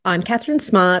I'm Catherine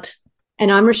Smart,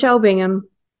 And I'm Rochelle Bingham.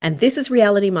 and this is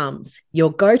Reality Mums,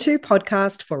 your go to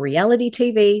podcast for reality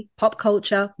TV, pop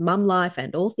culture, mum life,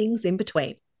 and all things in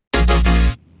between.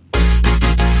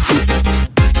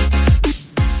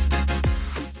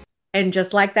 And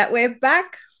just like that, we're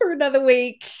back for another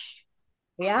week.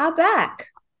 We are back.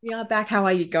 We are back. How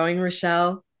are you going,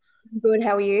 Rochelle? Good.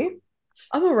 How are you?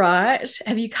 I'm all right.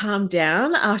 Have you calmed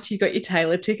down after you got your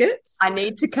Taylor tickets? I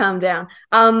need to calm down.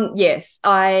 Yes,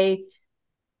 I'm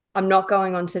not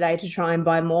going on today to try and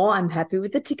buy more. I'm happy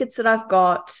with the tickets that I've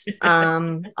got.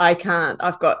 I can't.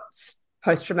 I've got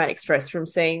post-traumatic stress from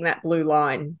seeing that blue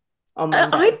line on I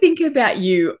Monday. think about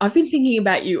you. I've been thinking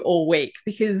about you all week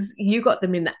because you got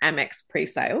them in the Amex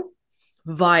pre-sale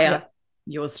via Yeah.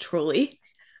 yours truly,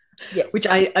 which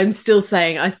Yes. I'm still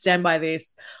saying, I stand by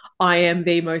this. I am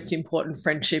the most important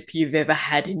friendship you've ever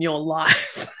had in your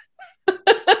life.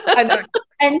 I know.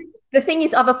 And the thing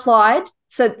is, I've applied.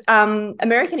 So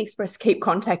American Express keep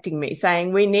contacting me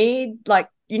saying, we need, like,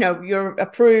 you're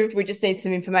approved. We just need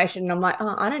some information. And I'm like,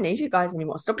 oh, I don't need you guys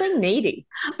anymore. Stop being needy.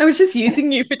 I was just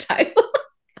using you for Taylor.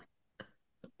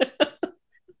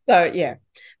 So yeah.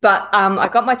 But I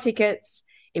got my tickets.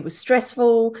 It was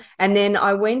stressful. And then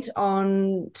I went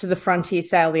on to the Frontier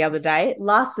sale the other day. It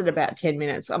lasted about 10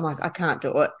 minutes. I'm like, I can't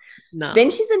do it. No.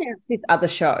 Then she's announced this other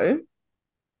show.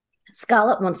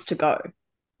 Scarlett wants to go,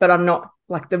 but I'm not,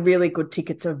 like, the really good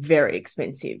tickets are very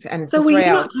expensive. And it's So a were you 3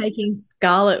 hours. not taking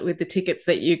Scarlett with the tickets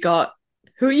that you got?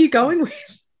 Who are you going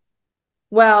with?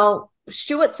 Well,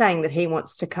 Stuart's saying that he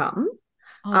wants to come.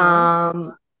 Oh, wow.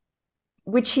 Um,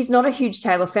 which he's not a huge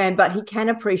Taylor fan, but he can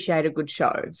appreciate a good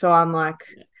show. So I'm like,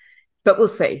 but we'll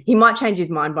see. He might change his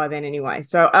mind by then anyway.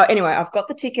 So anyway, I've got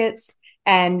the tickets,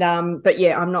 and but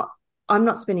yeah, I'm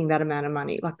not spending that amount of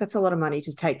money. Like, that's a lot of money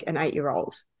to take an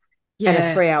 8-year-old and a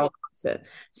Yeah. 3 hour concert.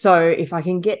 So if I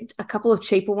can get a couple of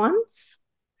cheaper ones,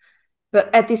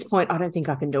 but at this point, I don't think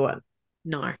I can do it.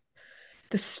 No.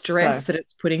 The So stress that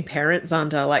it's putting parents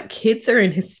under, like kids are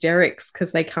in hysterics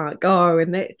because they can't go,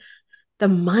 and the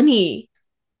money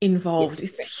involved,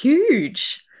 yes. it's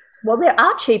huge. Well, there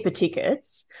are cheaper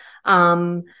tickets,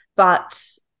 but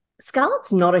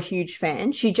Scarlett's not a huge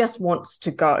fan. She just wants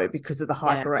to go because of the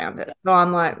hype Yeah. around it. So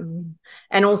I'm like,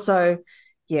 and also,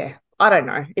 yeah, I don't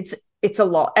know. It's a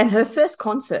lot. And her first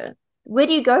concert, where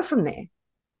do you go from there?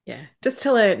 Yeah. Just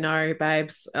tell her, no,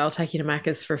 babes, I'll take you to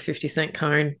Macca's for a 50-cent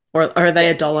cone. Or are they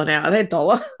Yeah, a dollar now? Are they a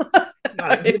dollar? no,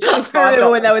 I remember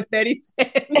when they $25. were 30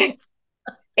 cents.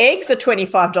 Eggs are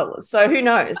 $25. So who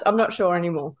knows? I'm not sure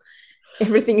anymore.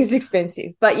 Everything is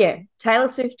expensive. But yeah, Taylor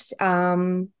Swift, yeah,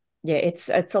 it's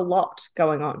a lot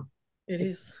going on. It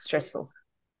It's is. stressful.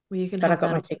 Well, you can But I have got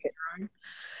that my on ticket. your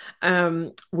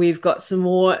own. We've got some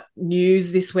more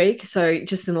news this week. So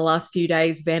just in the last few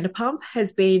days, Vanderpump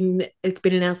it's been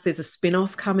announced there's a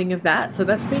spin-off coming of that. So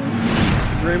that's been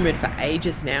rumored for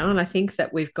ages now. And I think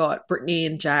that we've got Brittany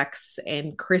and Jax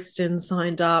and Kristen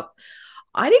signed up.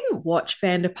 I didn't watch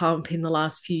Vanderpump in the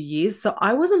last few years, so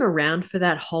I wasn't around for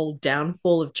that whole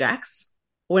downfall of Jax.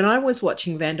 When I was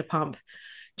watching Vanderpump,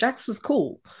 Jax was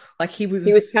cool. Like he He was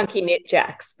was, chunky knit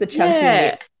Jax, the chunky yeah.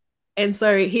 knit. And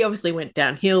so he obviously went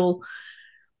downhill.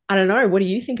 I don't know. What do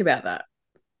you think about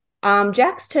that?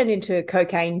 Jax turned into a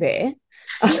cocaine bear.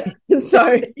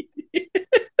 So,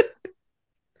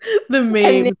 The and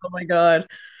then, memes. Oh my God.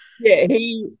 yeah,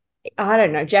 I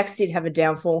don't know. Jax did have a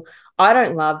downfall. I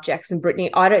don't love Jax and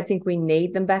Brittany. I don't think we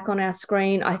need them back on our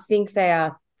screen. I think they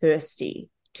are thirsty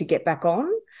to get back on.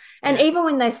 And Yeah. even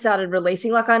when they started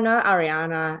releasing, like, I know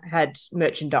Ariana had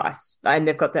merchandise and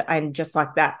they've got and just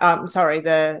like that. Sorry,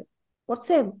 what's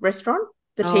their restaurant?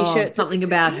 The Oh, t-shirts. something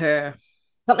about her.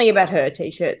 Something about her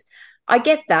t-shirts. I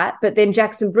get that, but then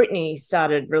Jackson Brittany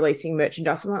started releasing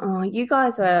merchandise. I'm like, oh, you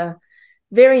guys are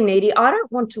very needy. I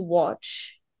don't want to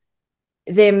watch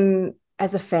them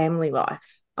as a family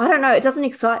life. I don't know. It doesn't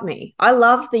excite me. I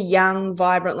love the young,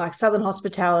 vibrant, like Southern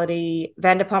Hospitality,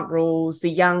 Vanderpump Rules, the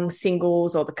young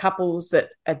singles or the couples that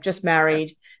are just Yeah.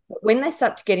 married. But when they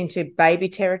start to get into baby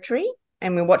territory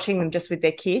and we're watching them just with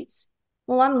their kids,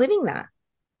 well, I'm living that.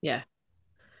 Yeah.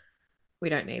 We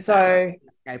don't need that. It's So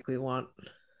the escape we want.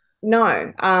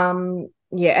 no,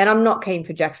 yeah, and I'm not keen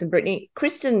for Jackson Brittany.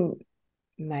 Kristen,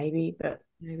 maybe, but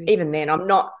Maybe. even then, I'm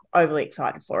not overly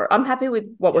excited for it. I'm happy with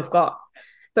what Yeah. we've got.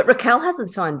 But Raquel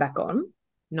hasn't signed back on.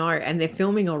 No, and they're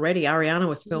filming already. Ariana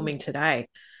was filming today.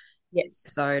 Yes.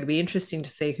 So it'd be interesting to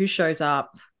see who shows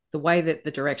up, the way that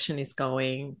the direction is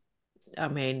going. I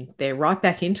mean, they're right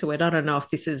back into it. I don't know if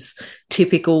this is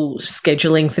typical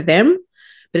scheduling for them,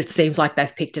 but it seems like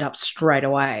they've picked it up straight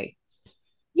away.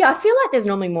 Yeah, I feel like there's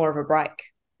normally more of a break.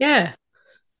 Yeah.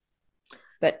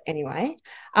 But anyway,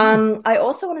 I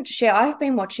also wanted to share, I've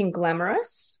been watching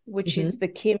Glamorous, which is the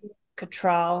Kim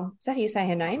Cattrall, is that how you say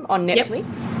her name, on Netflix.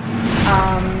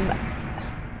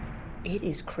 It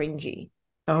is cringy.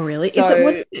 Oh, really? So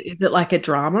What is it? Is it like a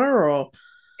drama or?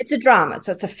 it's a drama,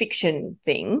 so it's a fiction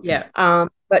thing. Yeah.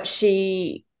 But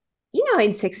she,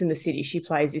 in Sex and the City, she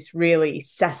plays this really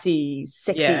sassy,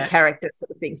 sexy character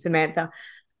sort of thing, Samantha.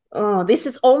 Oh, this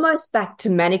is almost back to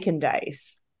Mannequin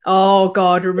Days. Oh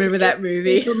God, remember that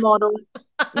movie? Supermodel.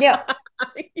 Yeah.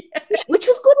 Yeah. Which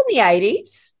was good in the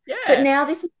 80s. Yeah. But now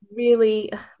this is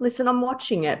really, listen, I'm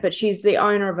watching it, but she's the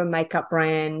owner of a makeup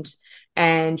brand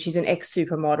and she's an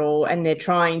ex-supermodel and they're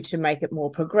trying to make it more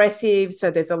progressive.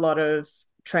 So there's a lot of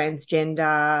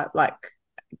transgender, like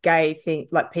gay thing,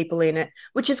 like people in it,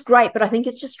 which is great. But I think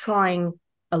it's just trying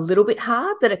a little bit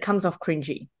hard that it comes off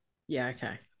cringy. Yeah,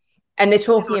 okay. And they're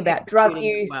talking about drug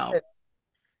use. Well.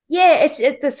 Yeah,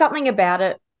 there's something about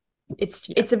it.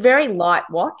 It's a very light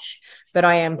watch, but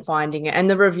I am finding it. And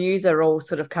the reviews are all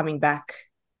sort of coming back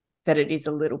that it is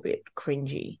a little bit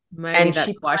cringy. Maybe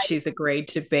that's why she's agreed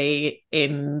to be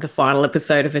in the final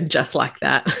episode of And Just Like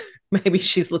That. Maybe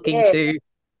she's looking to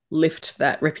lift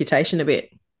that reputation a bit.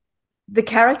 The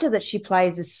character that she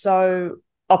plays is so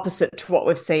opposite to what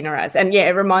we've seen her as. And yeah,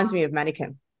 it reminds me of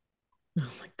Mannequin. Oh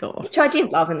my God. Which I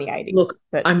did love in the 80s. Look,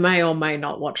 but I may or may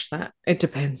not watch that. It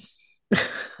depends.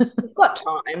 We've got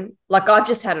time. Like I've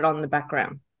just had it on in the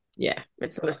background. Yeah.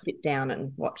 Let's sort of sit down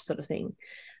and watch sort of thing.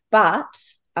 But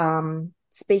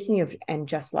speaking of And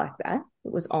Just Like That,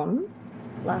 it was on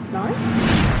last night.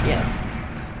 Yes.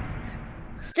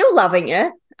 Still loving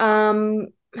it. I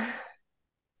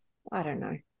don't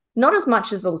know. Not as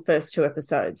much as the first two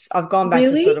episodes. I've gone back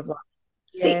to sort of like...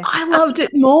 See, I loved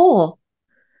it more.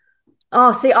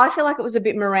 Oh, see, I feel like it was a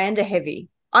bit Miranda heavy.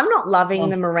 I'm not loving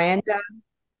the Miranda,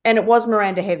 and it was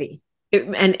Miranda heavy.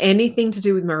 And anything to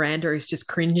do with Miranda is just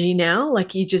cringy now.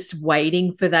 Like you're just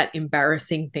waiting for that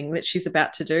embarrassing thing that she's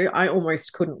about to do. I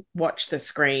almost couldn't watch the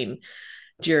screen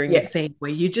during the scene where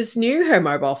you just knew her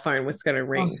mobile phone was going to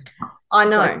ring. I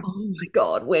know. Like, oh my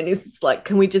God, when is this, like,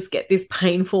 can we just get this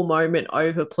painful moment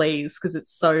over, please? Because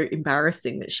it's so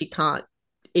embarrassing that she can't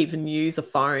even use a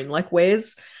phone. Like,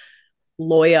 where's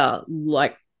lawyer,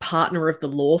 like partner of the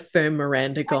law firm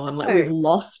Miranda gone? Like we've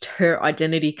lost her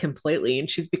identity completely and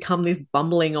she's become this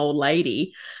bumbling old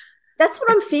lady. That's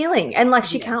what I'm feeling. And like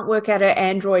she can't work out her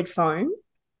Android phone.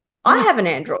 I have an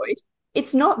Android.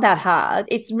 It's not that hard.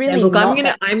 It's really look,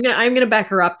 not I'm gonna back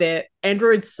her up there.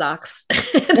 Android sucks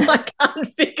and I can't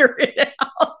figure it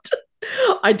out.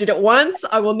 I did it once.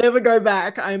 I will never go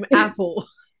back. I'm Apple.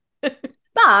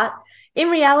 But in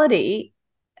reality,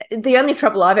 the only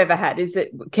trouble I've ever had is that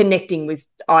connecting with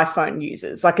iPhone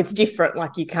users. Like it's different.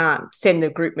 Like you can't send the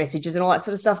group messages and all that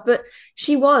sort of stuff. But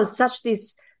she was such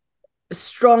this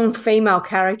strong female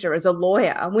character as a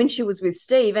lawyer when she was with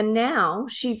Steve, and now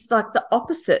she's like the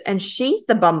opposite, and she's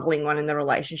the bumbling one in the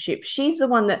relationship. She's the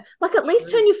one that, like, at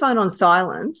least turn your phone on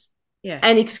silent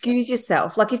and excuse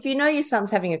yourself. Like if you know your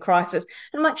son's having a crisis,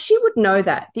 and like she would know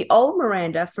that. The old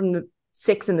Miranda from the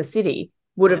Sex and the City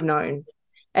would have known.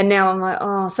 And now I'm like,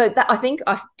 oh, so that, I think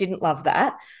I didn't love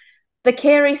that. The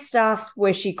Carrie stuff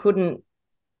where she couldn't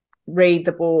read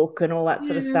the book and all that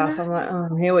sort of stuff. I'm like,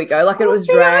 oh, here we go. Like it was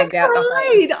dragged out.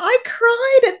 I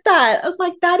cried at that. I was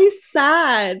like, that is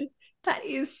sad. That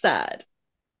is sad.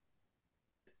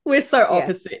 We're so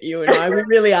opposite, you and I. We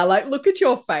really are. Like, look at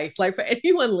your face. Like for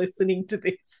anyone listening to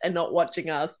this and not watching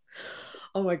us,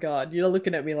 oh my God, you're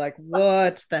looking at me like,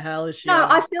 what the hell is she? No,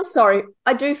 I feel sorry.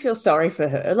 I do feel sorry for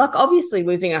her. Like obviously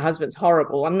losing her husband's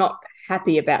horrible. I'm not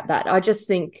happy about that. I just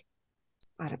think,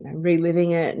 I don't know,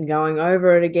 reliving it and going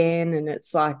over it again. And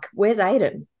it's like, where's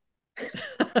Aiden?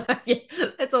 Yeah,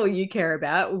 that's all you care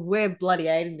about. Where bloody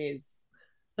Aiden is.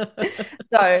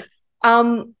 So,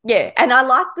 yeah. And I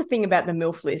like the thing about the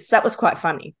MILF list. That was quite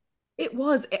funny. It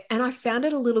was. And I found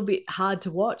it a little bit hard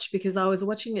to watch because I was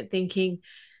watching it thinking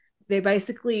they're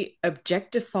basically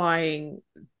objectifying.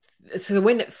 So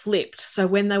when it flipped, so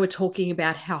when they were talking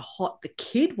about how hot the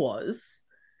kid was,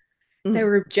 they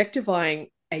were objectifying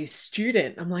a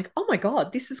student. I'm like, oh my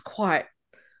God, this is quite,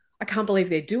 I can't believe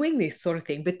they're doing this sort of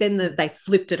thing. But then they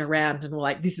flipped it around and were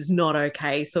like, this is not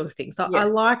okay sort of thing. So I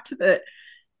liked that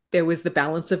there was the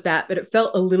balance of that, but it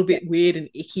felt a little bit weird and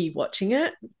icky watching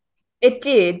it. It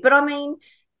did. But I mean,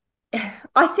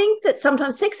 I think that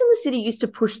sometimes Sex and the City used to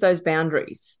push those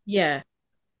boundaries. Yeah.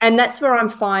 And that's where I'm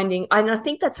finding, and I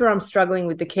think that's where I'm struggling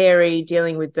with the Carrie,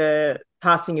 dealing with the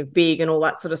passing of Big and all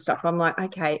that sort of stuff. I'm like,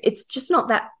 okay, it's just not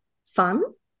that fun.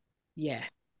 Yeah.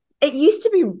 It used to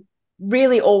be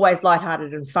really always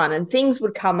lighthearted and fun, and things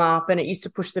would come up and it used to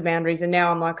push the boundaries. And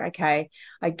now I'm like, okay,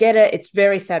 I get it. It's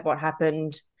very sad what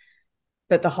happened,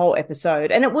 but the whole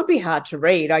episode, and it would be hard to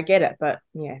read. I get it. But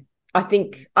yeah, I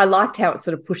think I liked how it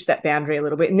sort of pushed that boundary a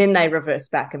little bit, and then they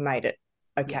reversed back and made it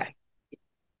okay. Yeah.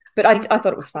 But I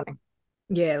thought it was funny.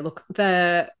 Yeah, look,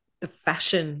 the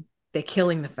fashion, they're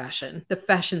killing the fashion. The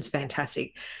fashion's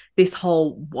fantastic. This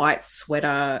whole white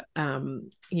sweater,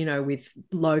 with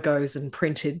logos and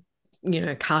printed,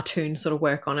 cartoon sort of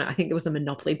work on it. I think there was a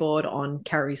Monopoly board on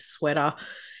Carrie's sweater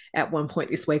at one point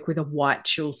this week with a white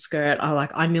tulle skirt.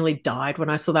 I nearly died when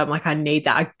I saw that. I'm like, I need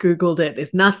that. I Googled it.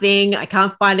 There's nothing. I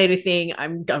can't find anything.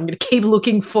 I'm going to keep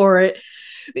looking for it.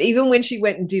 But even when she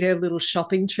went and did her little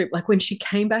shopping trip, like when she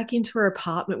came back into her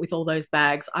apartment with all those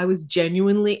bags, I was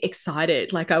genuinely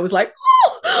excited. Like I was like,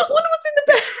 oh, I wonder what's in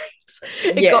the bags.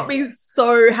 It got me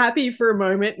so happy for a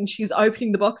moment. And she's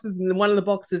opening the boxes, and one of the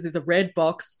boxes is a red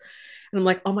box. And I'm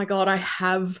like, oh my God, I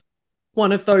have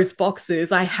one of those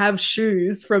boxes. I have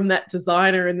shoes from that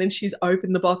designer. And then she's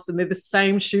opened the box and they're the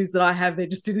same shoes that I have. They're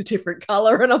just in a different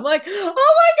color. And I'm like, oh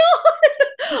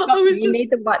my God. You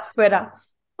need the white sweater.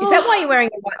 Is that why you're wearing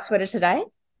a white sweater today?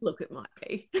 Look, it might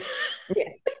be. Yeah.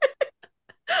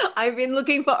 I've been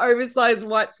looking for oversized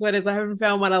white sweaters. I haven't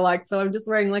found one I like, so I'm just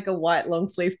wearing like a white long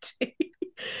sleeve tee.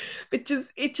 But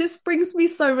it just brings me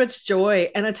so much joy.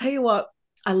 And I tell you what,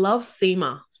 I love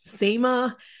Seema.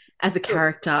 Seema as a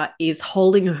character is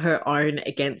holding her own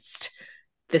against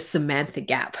the Samantha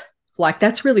gap. Like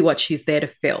that's really what she's there to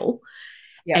fill.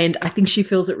 Yeah. And I think she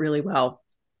fills it really well.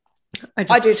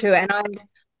 I do too. And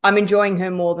I'm enjoying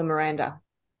her more than Miranda.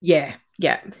 Yeah,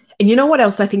 yeah. And you know what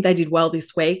else I think they did well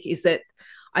this week is that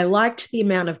I liked the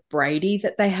amount of Brady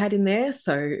that they had in there,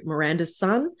 so Miranda's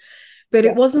son, but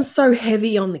it wasn't so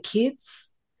heavy on the kids.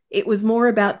 It was more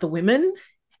about the women.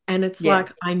 And it's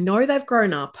like, I know they've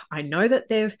grown up. I know that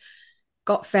they've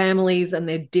got families and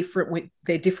they're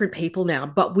different people now,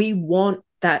 but we want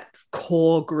that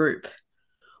core group.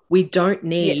 We don't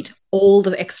need all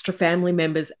the extra family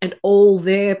members and all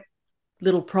their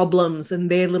little problems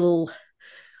and their little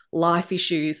life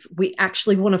issues. We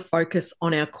actually want to focus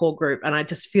on our core group. And I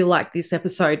just feel like this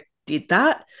episode did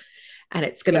that, and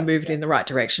it's going to move it in the right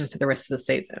direction for the rest of the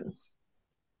season.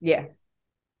 Yeah.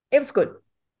 It was good.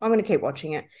 I'm going to keep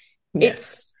watching it. Yeah.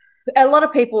 It's a lot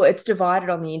of people, it's divided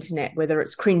on the internet, whether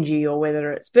it's cringy or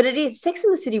whether it's, but it is. Sex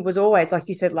and the City was always, like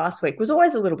you said last week, was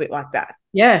always a little bit like that.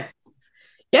 Yeah.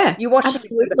 Yeah. You watch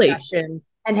the fashion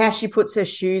and how she puts her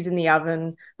shoes in the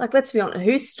oven. Like, let's be honest,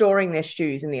 who's storing their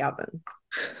shoes in the oven?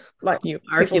 Like you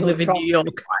are if you live in New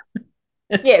York.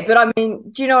 Yeah, but I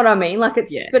mean, do you know what I mean? Like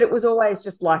but it was always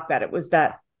just like that. It was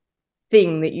that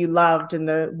thing that you loved and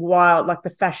the wild, like the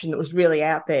fashion that was really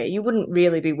out there. You wouldn't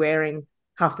really be wearing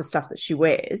half the stuff that she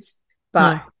wears,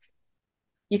 but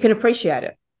you can appreciate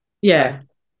it. Yeah. So,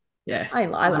 yeah. I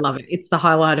love it. It's the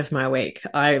highlight of my week.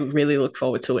 I really look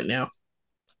forward to it now.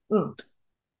 Mm.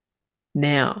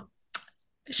 Now,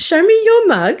 show me your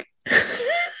mug.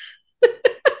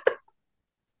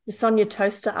 The Sonia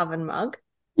toaster oven mug.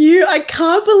 I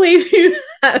can't believe you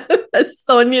have a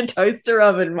Sonia toaster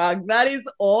oven mug. That is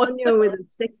awesome. Sonia with a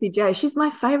sexy J. She's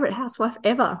my favorite housewife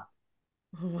ever.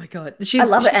 Oh my God. I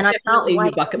love it. And I can't wait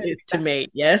your bucket list to meet.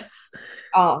 Yes.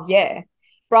 Oh, yeah.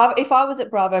 Bravo. If I was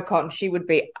at BravoCon, she would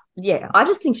be, I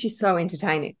just think she's so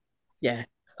entertaining. Yeah.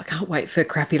 I can't wait for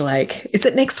Crappy Lake. Is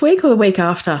it next week or the week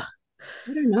after?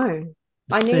 I don't know.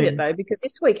 I need it though, because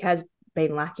this week has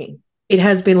been lacking. It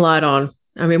has been light on.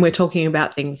 I mean, we're talking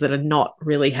about things that are not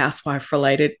really housewife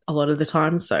related a lot of the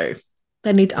time. So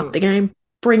they need to up the game.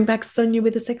 Bring back Sonia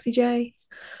with a sexy J.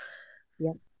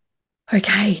 Yeah.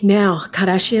 Okay. Now,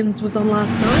 Kardashians was on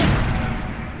last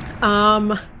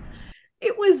night.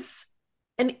 It was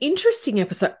an interesting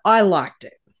episode. I liked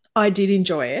it. I did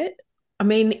enjoy it. I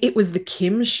mean, it was the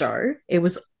Kim show. It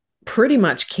was pretty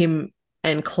much Kim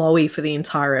and Chloe for the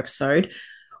entire episode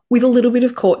with a little bit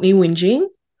of Courtney whinging,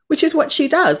 which is what she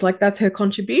does. Like, that's her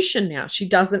contribution now. She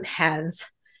doesn't have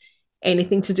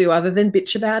anything to do other than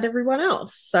bitch about everyone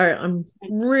else. So I'm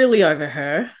really over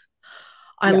her.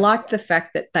 I like the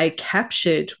fact that they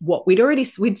captured what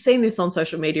we'd seen this on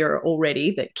social media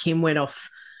already, that Kim went off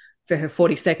for her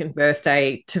 42nd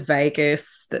birthday to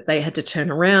Vegas, that they had to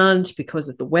turn around because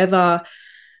of the weather.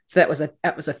 So that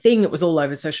was a thing that was all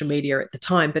over social media at the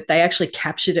time, but they actually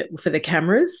captured it for the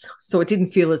cameras. So it didn't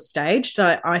feel as staged.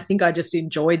 I think I just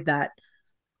enjoyed that,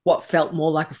 what felt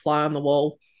more like a fly on the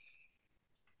wall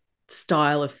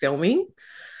style of filming.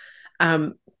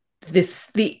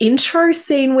 The intro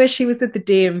scene where she was at the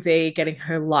DMV getting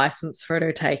her license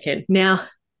photo taken. Now,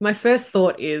 my first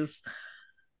thought is,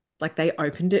 like they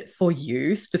opened it for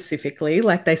you specifically.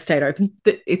 Like they stayed open.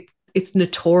 It's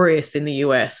notorious in the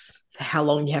US for how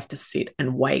long you have to sit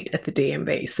and wait at the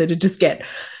DMV. So to just get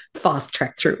fast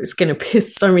track through is going to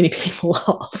piss so many people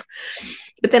off.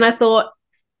 But then I thought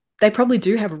they probably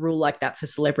do have a rule like that for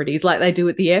celebrities, like they do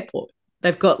at the airport.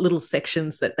 They've got little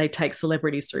sections that they take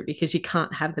celebrities through because you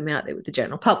can't have them out there with the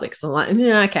general public. So I'm like,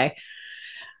 yeah, okay.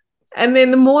 And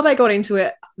then the more they got into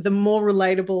it, the more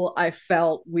relatable I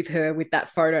felt with her with that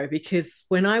photo, because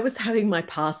when I was having my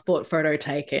passport photo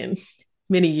taken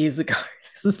many years ago,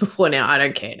 this is before now, I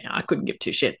don't care now, I couldn't give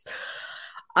two shits.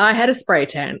 I had a spray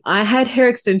tan. I had hair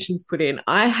extensions put in.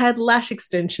 I had lash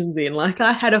extensions in. Like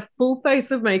I had a full face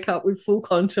of makeup with full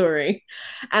contouring.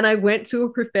 And I went to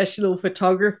a professional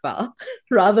photographer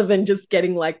rather than just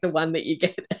getting like the one that you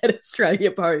get at Australia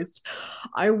Post.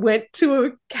 I went to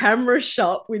a camera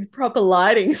shop with proper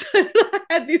lighting. So I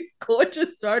had this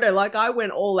gorgeous photo. Like I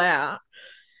went all out.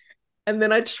 And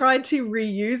then I tried to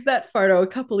reuse that photo a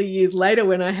couple of years later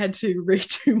when I had to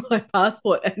redo my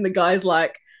passport. And the guy's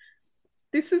like,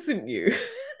 this isn't you.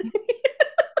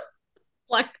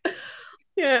 Like,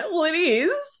 yeah, well, it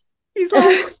is. He's like,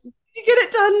 did you get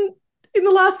it done in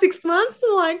the last 6 months?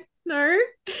 And I'm like, no.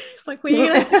 He's like, well, you're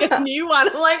going to have to get a new one.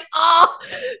 I'm like, oh,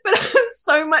 but I'm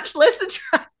so much less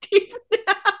attractive now.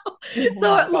 Oh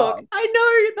so, look, I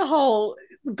know the whole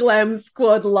glam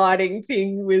squad lighting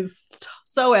thing was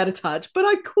so out of touch, but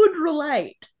I could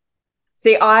relate.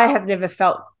 See, I can't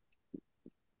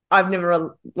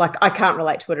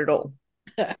relate to it at all.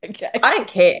 Okay. I don't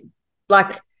care.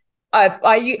 Like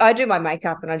I do my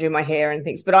makeup and I do my hair and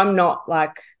things, but I'm not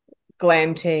like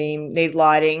glam team, need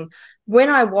lighting. When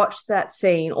I watched that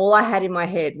scene, all I had in my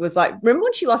head was like, remember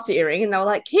when she lost her earring and they were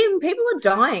like, Kim, people are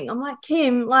dying. I'm like,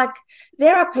 Kim, like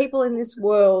there are people in this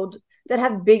world that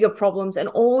have bigger problems and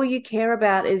all you care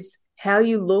about is how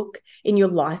you look in your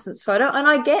license photo. And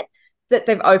I get that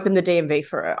they've opened the DMV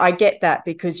for her. I get that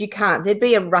because there'd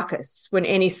be a ruckus when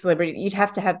any celebrity, you'd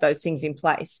have to have those things in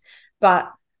place.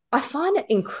 But I find it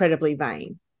incredibly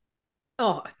vain.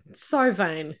 Oh, so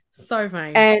vain. So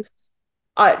vain. And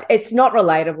it's not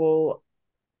relatable.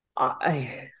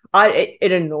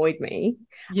 It annoyed me.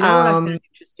 You know what I found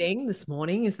interesting this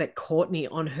morning is that Courtney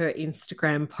on her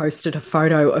Instagram posted a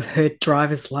photo of her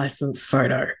driver's license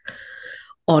photo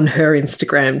on her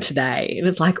Instagram today. And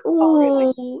it's like,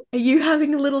 oh, really? Are you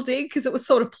having a little dig? Because it was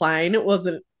sort of plain. It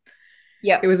wasn't,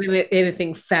 it wasn't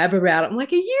anything fab about it. I'm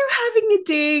like, are you having a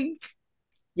dig?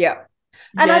 Yeah.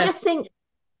 And I just think,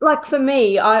 like for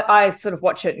me, I sort of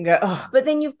watch it and go, oh, but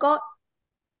then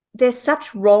there's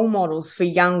such role models for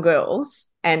young girls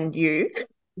and you.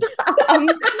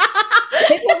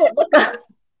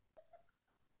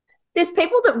 There's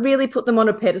people that really put them on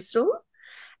a pedestal.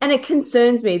 And it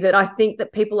concerns me that I think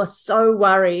that people are so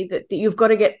worried that you've got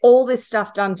to get all this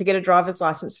stuff done to get a driver's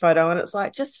license photo. And it's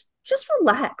like, just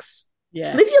relax.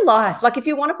 Yeah. Live your life. Like if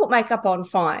you want to put makeup on,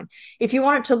 fine. If you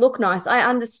want it to look nice, I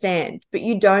understand, but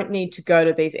you don't need to go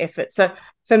to these efforts. So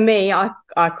for me, I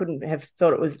couldn't have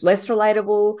thought it was less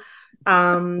relatable.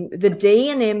 The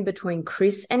D&M between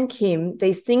Chris and Kim,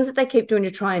 these things that they keep doing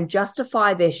to try and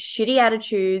justify their shitty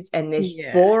attitudes and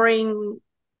their boring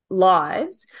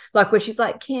lives, like where she's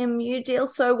like, Kim, you deal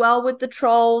so well with the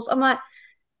trolls. I'm like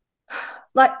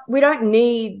we don't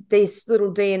need this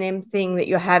little D&M thing that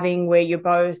you're having where you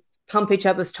both pump each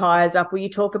other's tires up, where you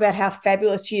talk about how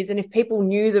fabulous she is, and if people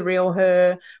knew the real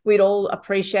her, we'd all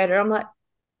appreciate her. I'm like,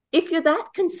 if you're that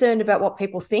concerned about what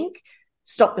people think,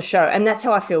 stop the show. And that's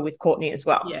how I feel with Courtney as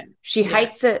well. She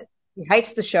hates it. She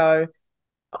hates the show.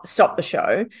 Stop the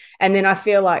show. And then I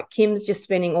feel like Kim's just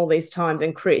spending all these times,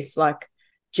 and Chris, like,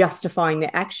 justifying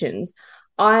their actions.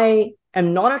 I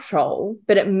am not a troll,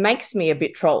 but it makes me a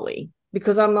bit trolly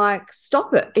because I'm like,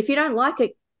 stop it. If you don't like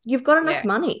it, you've got enough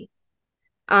money.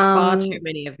 Far too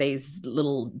many of these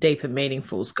little deeper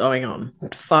meaningfuls going on.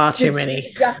 Far too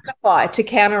many. To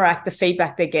counteract the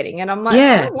feedback they're getting. And I'm like,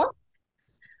 I don't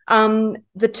want.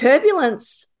 The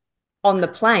turbulence on the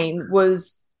plane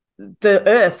was the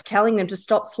earth telling them to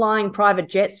stop flying private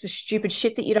jets for stupid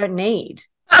shit that you don't need.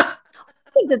 I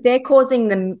think that they're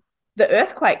causing the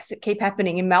earthquakes that keep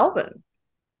happening in Melbourne.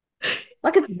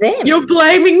 Like it's them. You're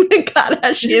blaming the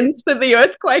Kardashians for the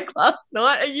earthquake last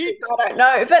night. Are you? I don't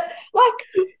know, but like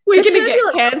we're going to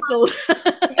get cancelled.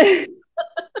 But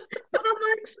I'm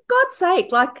like, for God's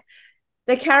sake, like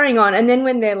they're carrying on, and then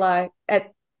when they're like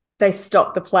they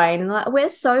stop the plane and like, we're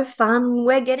so fun,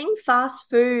 we're getting fast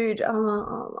food.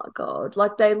 Oh my God,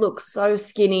 like they look so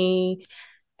skinny.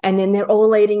 And then they're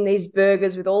all eating these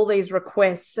burgers with all these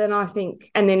requests. And I think,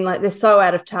 and then like they're so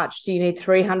out of touch. So you need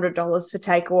 $300 for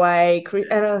takeaway.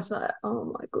 And I was like,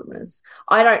 oh my goodness.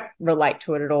 I don't relate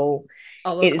to it at all.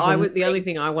 Oh, look, the only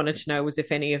thing I wanted to know was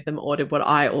if any of them ordered what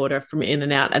I order from In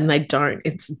and Out, and they don't.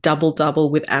 It's double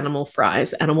with animal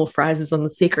fries. Animal fries is on the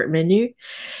secret menu,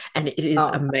 and it is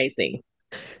amazing.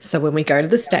 So when we go to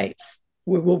the States,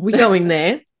 we will be going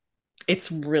there.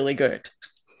 It's really good.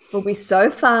 It'll be so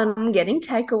fun getting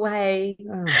takeaway.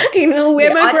 You know,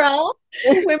 wear my bra.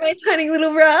 Wear my tiny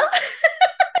little bra.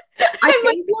 I think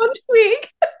my blonde wig.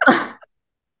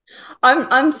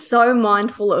 I'm so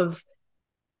mindful of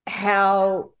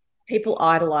how people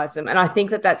idolize them, and I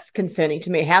think that that's concerning to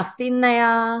me. How thin they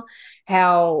are,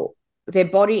 how their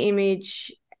body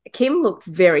image. Kim looked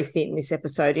very thin this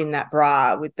episode in that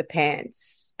bra with the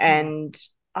pants, and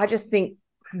I just think,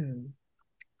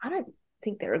 I don't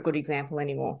think they're a good example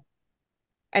anymore,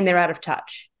 and they're out of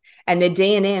touch, and their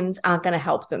D&Ms aren't going to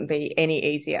help them be any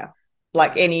easier,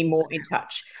 like any more in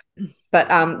touch. But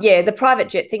the private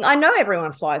jet thing, I know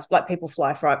everyone flies, like people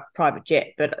fly for a private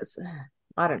jet, but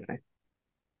I don't know,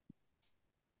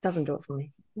 doesn't do it for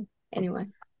me. Anyway,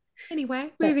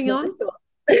 moving on.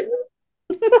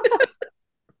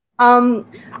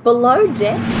 Below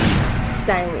deck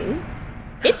sailing,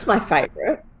 it's my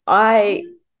favorite.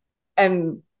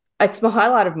 It's my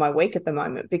highlight of my week at the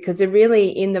moment, because they're really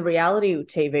in the reality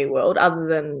TV world, other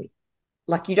than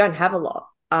like you don't have a lot.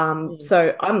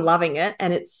 So I'm loving it,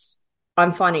 and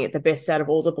I'm finding it the best out of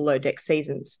all the Below Deck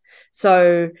seasons.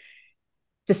 So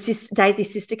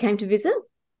Daisy's sister came to visit.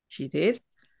 She did.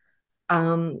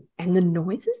 And the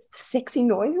noises, the sexy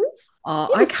noises. Oh,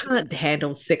 I can't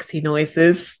handle sexy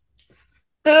noises.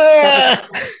 Even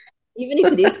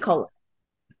if it is Colin.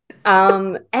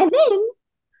 And then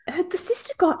the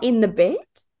sister got in the bed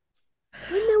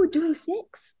when they were doing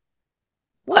sex.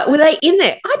 What were they in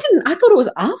there? I thought it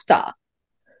was after.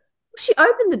 She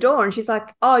opened the door and she's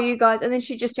like, oh, you guys, and then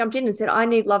she just jumped in and said, I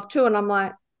need love too. And I'm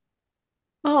like,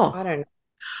 oh, I don't know.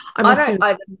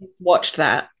 I watched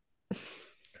that.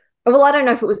 Well, I don't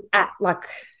know if it was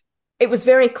it was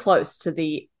very close to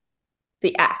the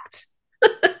act.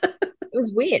 It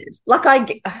was weird. Like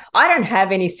I don't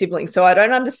have any siblings, so I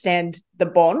don't understand the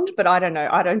bond, but I don't know.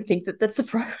 I don't think that that's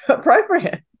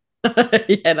appropriate.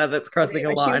 Yeah, no, that's crossing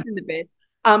a line. She was in the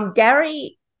bed.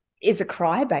 Gary is a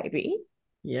crybaby.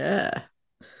 Yeah.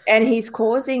 And he's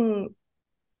causing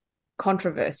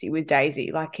controversy with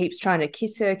Daisy. Like, keeps trying to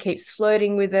kiss her, keeps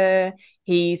flirting with her.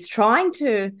 He's trying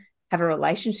to have a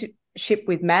relationship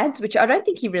with Mads, which I don't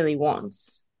think he really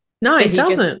wants. No, he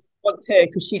doesn't. Just wants her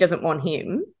because she doesn't want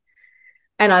him.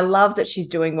 And I love that she's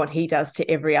doing what he does to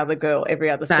every other girl,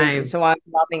 every other season. So I'm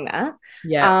loving that.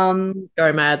 Yeah.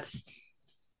 Go Mads.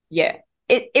 Yeah.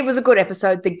 It was a good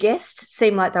episode. The guests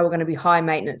seemed like they were going to be high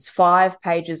maintenance, 5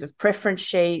 pages of preference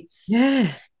sheets.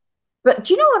 Yeah. But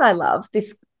do you know what I love?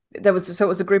 It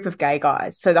was a group of gay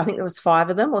guys. So I think there was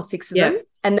 5 of them or 6 of them.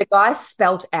 And the guy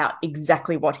spelt out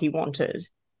exactly what he wanted.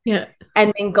 Yeah.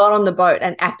 And then got on the boat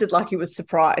and acted like he was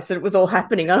surprised that it was all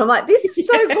happening. And I'm like, this is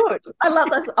so good. I love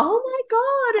that. Oh my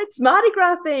God, it's Mardi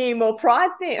Gras theme or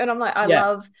Pride theme. And I'm like, I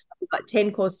love, it was like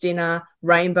 10-course dinner,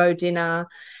 rainbow dinner,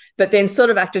 but then sort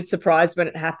of acted surprised when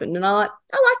it happened. And I like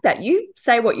that. You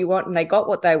say what you want, and they got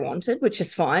what they wanted, which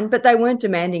is fine, but they weren't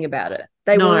demanding about it.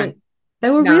 They were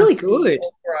really good.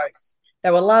 Gross. They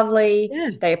were lovely.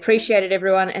 Yeah. They appreciated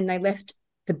everyone, and they left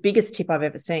the biggest tip I've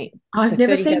ever seen. I've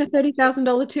never seen a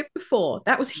 $30,000 tip before.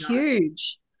 That was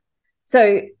huge.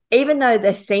 So even though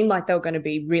they seemed like they were going to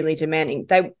be really demanding,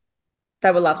 they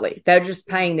were lovely. They were just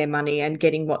paying their money and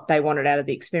getting what they wanted out of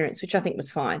the experience, which I think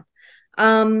was fine.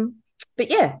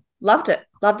 But yeah, loved it.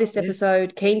 Loved this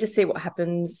episode. Keen to see what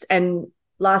happens. And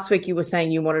last week you were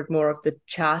saying you wanted more of the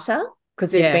charter,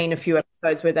 because there's been a few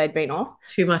episodes where they'd been off.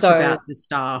 Too much about the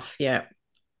staff, yeah.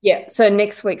 Yeah, so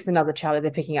next week's another charter. They're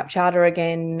picking up charter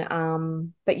again.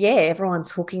 But yeah,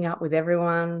 everyone's hooking up with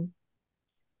everyone.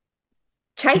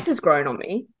 Chase has grown on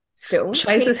me still.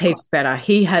 Chase is heaps better.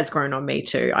 He has grown on me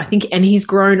too, I think, and he's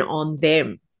grown on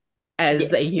them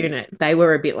as a unit. They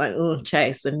were a bit like, oh,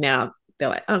 Chase, and now they're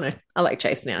like, oh no, I like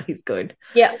Chase now. He's good.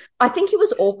 Yeah, I think he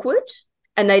was awkward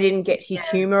and they didn't get his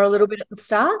humour a little bit at the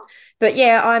start. But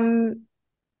yeah,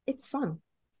 it's fun.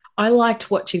 I liked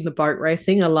watching the boat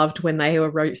racing. I loved when they were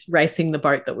racing the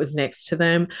boat that was next to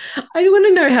them. I want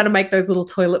to know how to make those little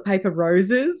toilet paper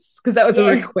roses, because that was a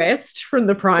request from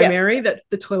the primary that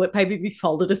the toilet paper be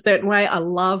folded a certain way. I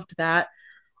loved that.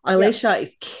 Elisha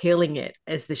is killing it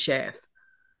as the chef.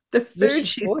 The food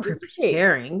she's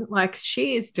preparing, like,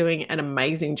 she is doing an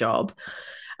amazing job.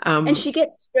 And she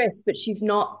gets stressed, but she's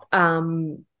not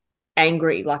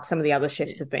angry like some of the other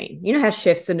chefs have been. You know how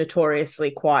chefs are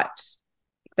notoriously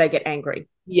they get angry.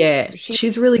 Yeah,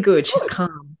 she's really good. She's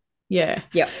calm. Yeah.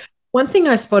 Yeah. One thing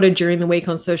I spotted during the week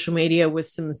on social media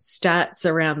was some stats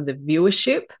around the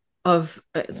viewership of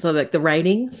so like the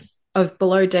ratings of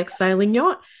Below Deck Sailing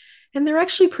Yacht, and they're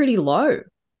actually pretty low.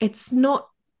 It's not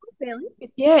Really?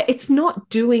 Yeah, it's not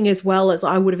doing as well as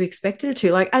I would have expected it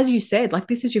to. Like as you said, like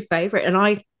this is your favorite, and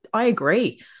I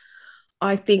agree.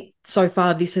 I think so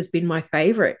far this has been my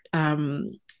favorite.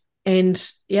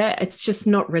 And yeah, it's just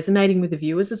not resonating with the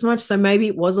viewers as much. So maybe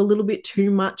it was a little bit too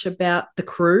much about the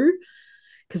crew,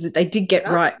 because they did get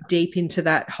right deep into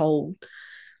that whole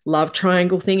love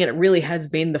triangle thing, and it really has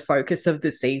been the focus of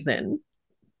the season.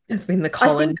 It's been the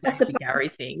Colin Gary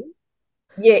thing.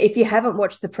 Yeah, if you haven't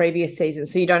watched the previous season,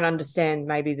 so you don't understand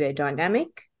maybe their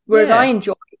dynamic. Whereas I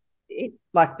enjoy it,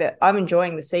 like that. I'm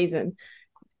enjoying the season.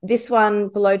 This one,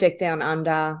 Below Deck Down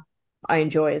Under, I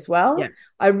enjoy as well. Yeah.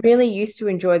 I really used to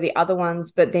enjoy the other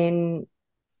ones, but then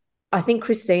I think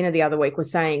Christina the other week was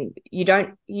saying you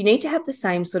need to have the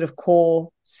same sort of core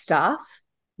stuff.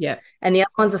 Yeah. And the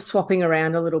other ones are swapping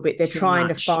around a little bit. They're trying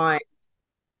to find.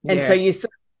 And so you're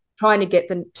sort of trying to get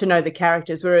them to know the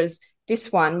characters. Whereas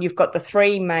this one, you've got the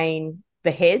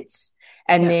heads,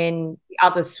 and then the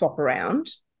others swap around.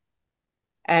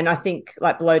 And I think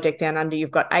like Below Deck Down Under,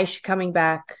 you've got Aisha coming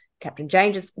back, Captain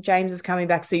James is coming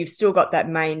back. So you've still got that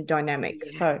main dynamic.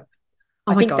 Yeah. So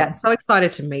I think I'm so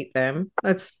excited to meet them.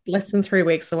 It's less than 3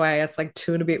 weeks away. It's like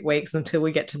 2 and a bit weeks until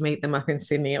we get to meet them up in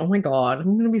Sydney. Oh my God,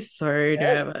 I'm going to be so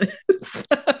nervous.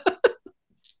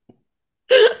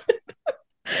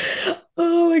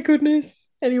 Oh my goodness.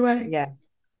 Anyway. Yeah.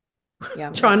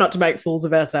 Try not to make fools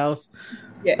of ourselves.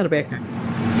 Yeah. That'll be okay.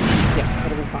 Yeah,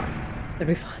 that'll be fine. That'll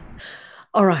be fine.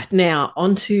 All right, now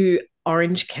on to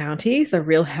Orange County. So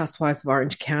Real Housewives of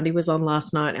Orange County was on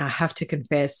last night. I have to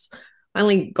confess, I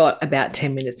only got about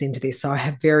 10 minutes into this, so I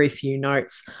have very few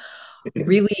notes.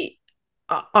 Really,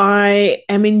 I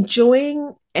am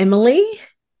enjoying Emily,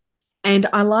 and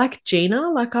I like Gina.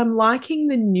 Like I'm liking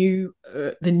the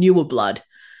newer blood,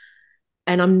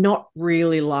 and I'm not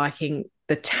really liking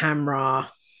the Tamra.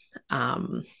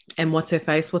 And what's her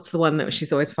face? What's the one that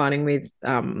she's always fighting with?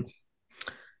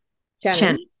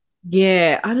 Shannon.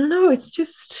 Yeah, I don't know. It's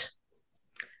just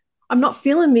I'm not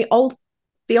feeling the old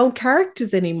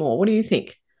characters anymore. What do you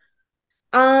think?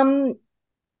 I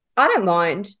don't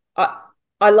mind. I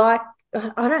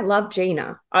don't love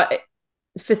Gina.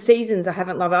 For seasons I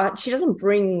haven't loved her. She doesn't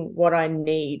bring what I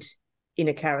need in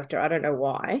a character. I don't know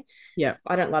why. Yeah.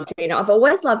 I don't love Gina. I've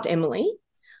always loved Emily.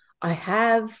 I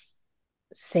have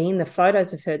seen the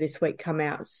photos of her this week come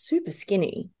out super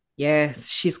skinny. Yes,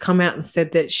 she's come out and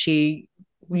said that she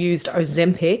used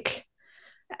Ozempic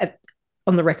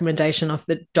on the recommendation of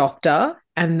the doctor,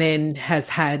 and then has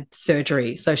had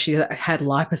surgery. So she had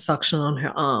liposuction on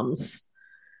her arms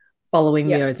following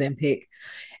the Ozempic.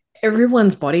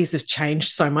 Everyone's bodies have changed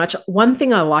so much. One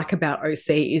thing I like about OC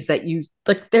is that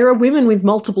there are women with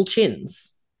multiple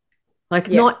chins.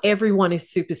 Not everyone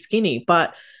is super skinny,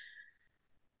 but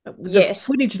the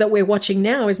footage that we're watching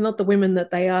now is not the women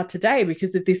that they are today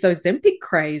because of this Ozempic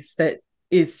craze that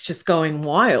is just going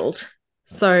wild.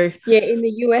 So in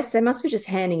the US, they must be just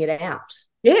handing it out.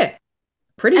 Yeah,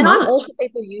 pretty much. And I'm all for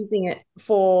people using it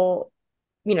for,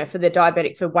 for the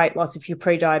diabetic, for weight loss, if you're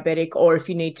pre-diabetic or if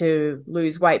you need to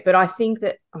lose weight. But I think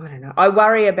that, I don't know, I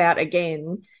worry about,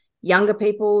 again, younger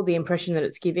people, the impression that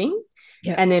it's giving.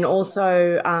 Yeah. And then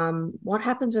also what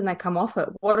happens when they come off it?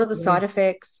 What are the side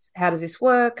effects? How does this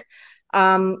work?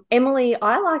 Emily,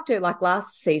 I liked her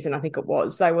last season, I think it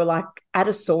was. They were at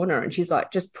a sauna and she's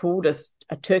just pulled a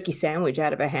turkey sandwich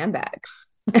out of her handbag.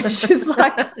 And she's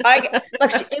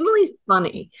Emily's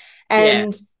funny.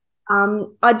 And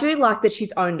I do like that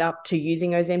she's owned up to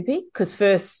using Ozempic, because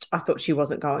first I thought she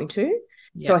wasn't going to.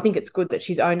 Yeah. So I think it's good that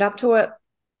she's owned up to it.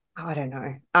 I don't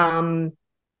know.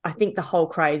 I think the whole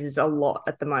craze is a lot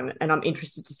at the moment, and I'm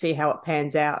interested to see how it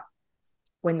pans out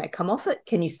when they come off it.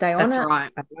 Can you stay on it? That's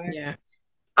right. I don't know. Yeah.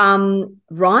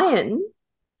 Ryan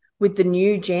with the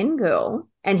new Jen girl,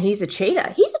 and he's a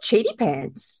cheater. He's a cheaty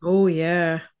pants. Oh,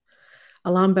 yeah.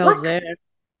 Alarm bells there.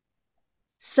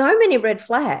 So many red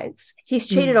flags. He's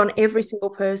cheated on every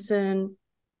single person.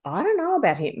 I don't know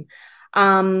about him.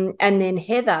 And then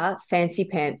Heather Fancy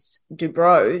Pants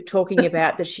Dubrow talking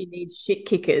about that she needs shit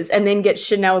kickers and then gets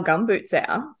Chanel gumboots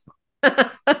out.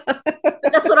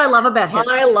 That's what I love about Heather.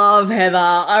 I love Heather.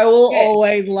 I will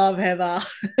always love Heather.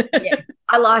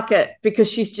 I like it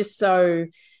because she's just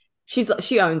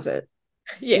she owns it.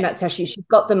 And Yeah. that's how she's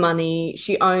got the money,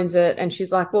 she owns it, and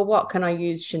she's like, well, what can I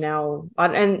use Chanel?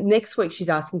 And next week she's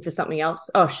asking for something else.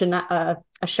 Oh, Chanel,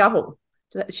 a shovel.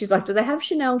 She's like, do they have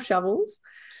Chanel shovels?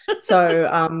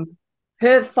 So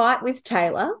her fight with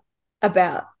Taylor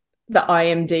about the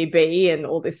IMDb and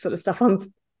all this sort of stuff,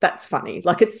 that's funny.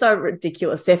 Like, it's so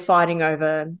ridiculous. They're fighting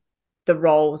over the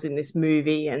roles in this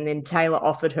movie, and then Taylor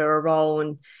offered her a role,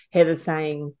 and Heather's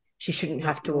saying she shouldn't Not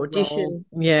have to your role. audition.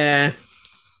 Yeah.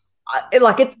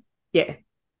 Like, yeah,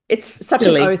 it's such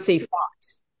an Silly. OC fight.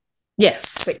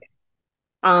 Yes. But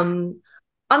I'm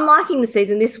liking the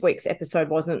season. This week's episode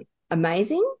wasn't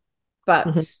amazing, but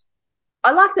Mhm.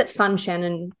 I like that Fun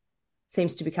Shannon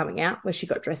seems to be coming out, where she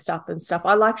got dressed up and stuff.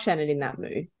 I like Shannon in that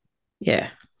mood. Yeah.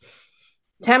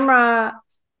 Tamra,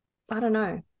 I don't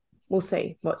know. We'll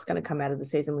see what's going to come out of the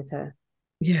season with her.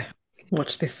 Yeah.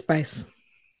 Watch this space.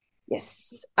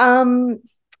 Yes.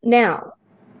 Now,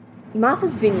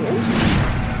 Martha's Vineyard,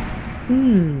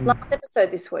 last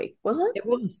episode this week, was it? It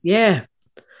was. Yeah.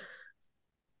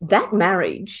 That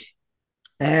marriage.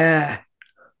 Yeah.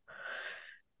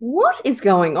 What is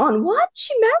going on? Why did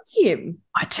she marry him?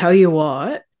 I tell you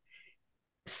what,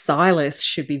 Silas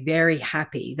should be very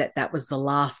happy that that was the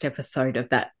last episode of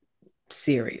that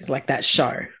series, like that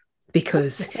show,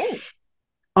 because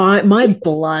 100%. my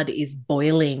blood is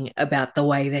boiling about the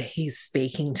way that he's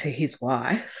speaking to his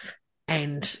wife,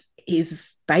 and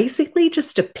he's basically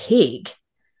just a pig.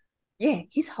 Yeah,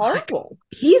 he's Like, horrible.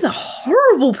 he's a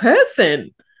horrible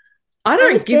person. I And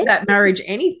don't if give they're- that marriage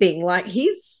anything. Like,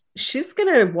 she's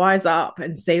gonna wise up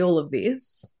and see all of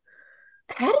this.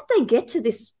 How did they get to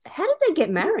this? How did they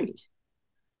get married?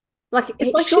 Like,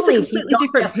 It's like she's a surely he's completely not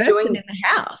different just person doing. in the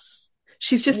house.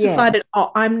 She's just Yeah. decided,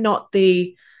 oh, I'm not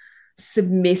the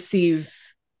submissive,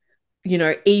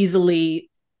 easily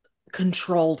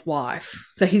controlled wife.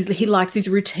 So he likes his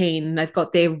routine. They've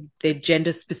got their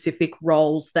gender specific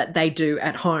roles that they do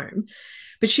at home.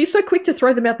 But she's so quick to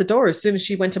throw them out the door as soon as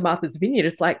she went to Martha's Vineyard.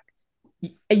 It's like,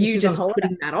 are you She's on just holiday.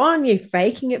 putting that on? You're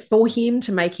faking it for him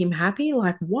to make him happy?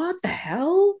 Like, what the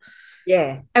hell?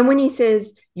 Yeah. And when he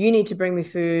says, you need to bring me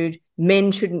food,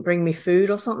 men shouldn't bring me food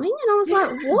or something. And I was like,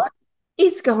 what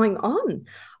is going on?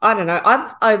 I don't know.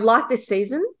 I like this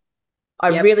season. I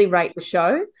Yep. really rate the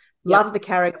show. Love the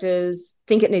characters.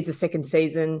 Think it needs a second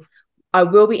season. I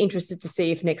will be interested to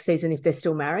see if next season, if they're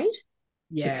still married.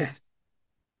 Yeah. Because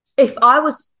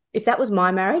if that was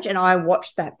my marriage and I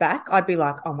watched that back, I'd be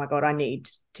like, oh my God, I need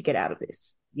to get out of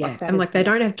this. Yeah. And like, they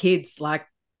don't have kids. Like,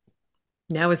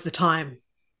 now is the time.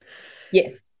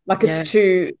 Yes. Like, it's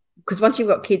too, because once you've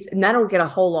got kids, and that'll get a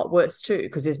whole lot worse too,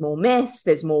 because there's more mess,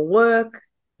 there's more work.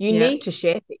 You need to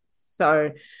share things.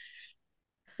 So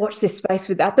watch this space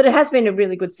with that. But it has been a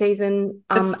really good season.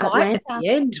 The fight Atlanta at the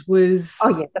end was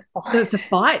the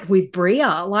fight with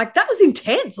Bria. Like, that was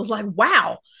intense. I was like,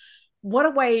 wow, what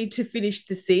a way to finish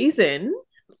the season.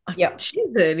 Yep.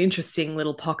 She's an interesting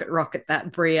little pocket rocket,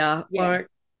 that Bria. Yeah. Like,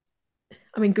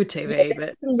 I mean, good TV,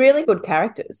 but some really good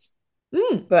characters.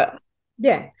 But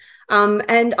yeah.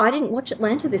 And I didn't watch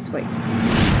Atlanta this week.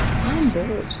 I'm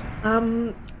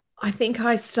bored. I think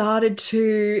I started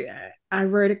to I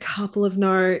wrote a couple of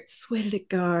notes. Where did it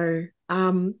go?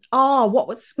 What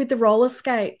was with the roller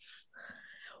skates?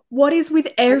 What is with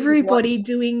everybody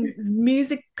doing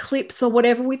music clips or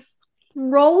whatever with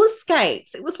roller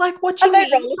skates? It was like watching the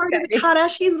intro to the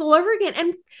Kardashians all over again.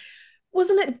 And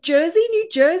wasn't it New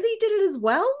Jersey did it as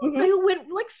well? Mm-hmm. They all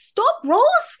went like, stop roller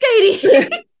skating.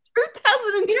 It's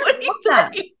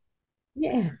 2023.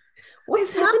 Yeah.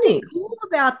 What's There's happening? nothing cool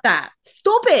about that.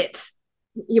 Stop it.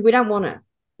 Yeah, we don't want it.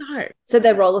 No. So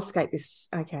they roller skate this.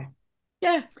 Okay.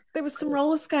 Yeah, there was some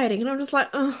roller skating, and I'm just like,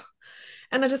 oh.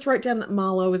 And I just wrote down that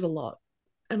Marlo is a lot.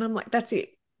 And I'm like, that's it.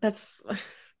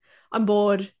 I'm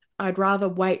bored. I'd rather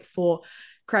wait for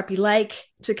Crappy Lake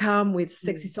to come with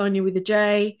Sexy Sonia with a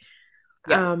J.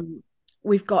 Yep.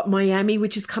 We've got Miami,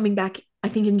 which is coming back, I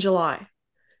think, in July.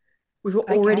 We've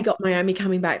already got Miami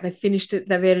coming back. They've finished it.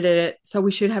 They've edited it. So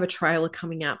we should have a trailer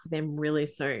coming out for them really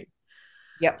soon.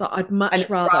 Yep. So I'd much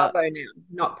rather Bravo now,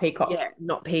 not Peacock. Yeah,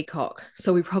 not Peacock.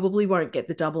 So we probably won't get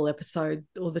the double episode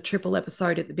or the triple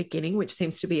episode at the beginning, which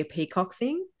seems to be a Peacock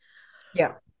thing.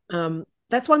 Yeah.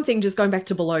 That's one thing, just going back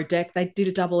to Below Deck. They did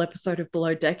a double episode of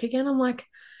Below Deck again. I'm like,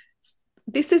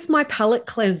 this is my palate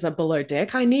cleanser, Below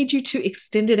Deck. I need you to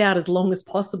extend it out as long as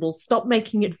possible. Stop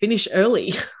making it finish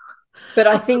early. But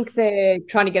I think they're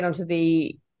trying to get onto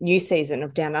the new season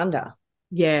of Down Under.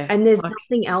 Yeah. And there's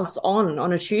nothing else on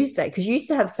a Tuesday, because you used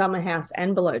to have Summer House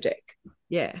and Below Deck.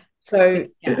 Yeah. So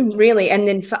really, and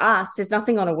then for us, there's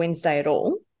nothing on a Wednesday at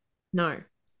all. No.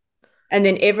 And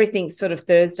then everything's sort of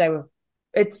Thursday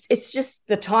It's just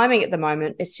the timing at the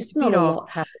moment. It's It's just a not bit a off. lot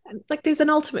happening. Like there's an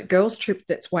Ultimate Girls Trip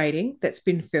that's waiting, that's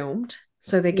been filmed.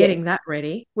 So they're getting Yes. that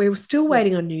ready. We're still Yeah.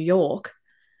 waiting on New York.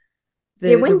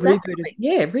 Yeah. The When's that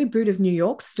reboot of coming? reboot of New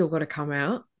York's still got to come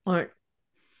out. Like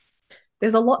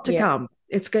there's a lot to Yeah. come.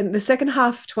 It's going the second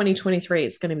half of 2023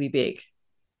 is going to be big.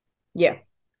 Yeah.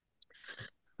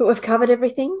 But we've covered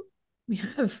everything. We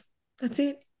have. That's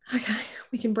it. Okay,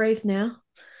 we can breathe now.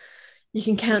 You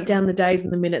can count Yeah. down the days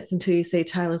and the minutes until you see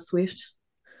Taylor Swift.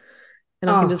 And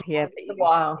I can Oh, just yeah. laugh at A you.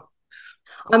 while.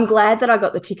 I'm glad that I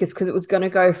got the tickets because it was going to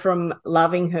go from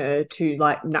loving her to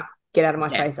like, nah, get out of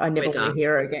my Yeah, face. I never we're want to done.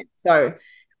 hear her again. So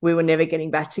we were never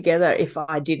getting back together if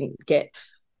I didn't get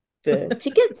the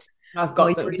tickets. I've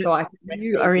Well, got them so I can rest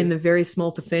you are in easy. the very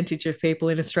small percentage of people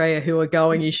in Australia who are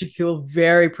going. You should feel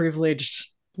very privileged,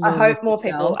 I little Miss hope more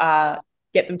people Michelle.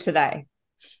 get them today.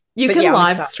 You But can yeah, I'm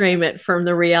live excited. stream it from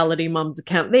the Reality Mums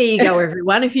account. There you go,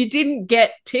 everyone. If you didn't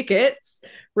get tickets,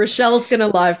 Rochelle's going to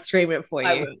live stream it for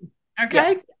I you. will. Yeah.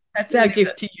 Okay? That's our Bring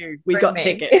gift to you. We got me.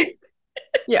 tickets.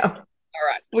 Yeah. All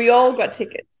right. We all got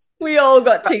tickets. We all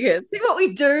got tickets. See what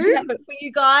we do Yeah. for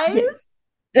you guys?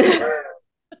 Yeah.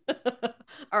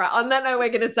 All right. On that note, we're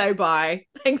going to say bye.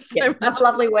 Thanks Yeah. so Have much. a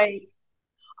lovely week.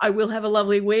 I will have a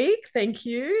lovely week. Thank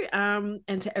you. And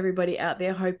to everybody out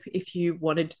there, hope if you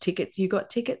wanted tickets, you got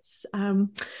tickets.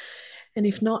 And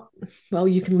if not, well,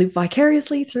 you can live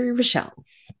vicariously through Rochelle.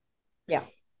 Yeah.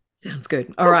 Sounds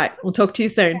good. All right. We'll talk to you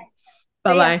soon.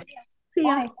 Bye See ya. bye. See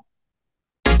ya. Bye.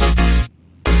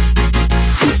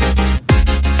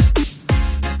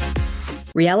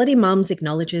 Reality Mums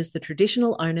acknowledges the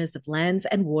traditional owners of lands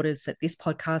and waters that this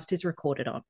podcast is recorded on.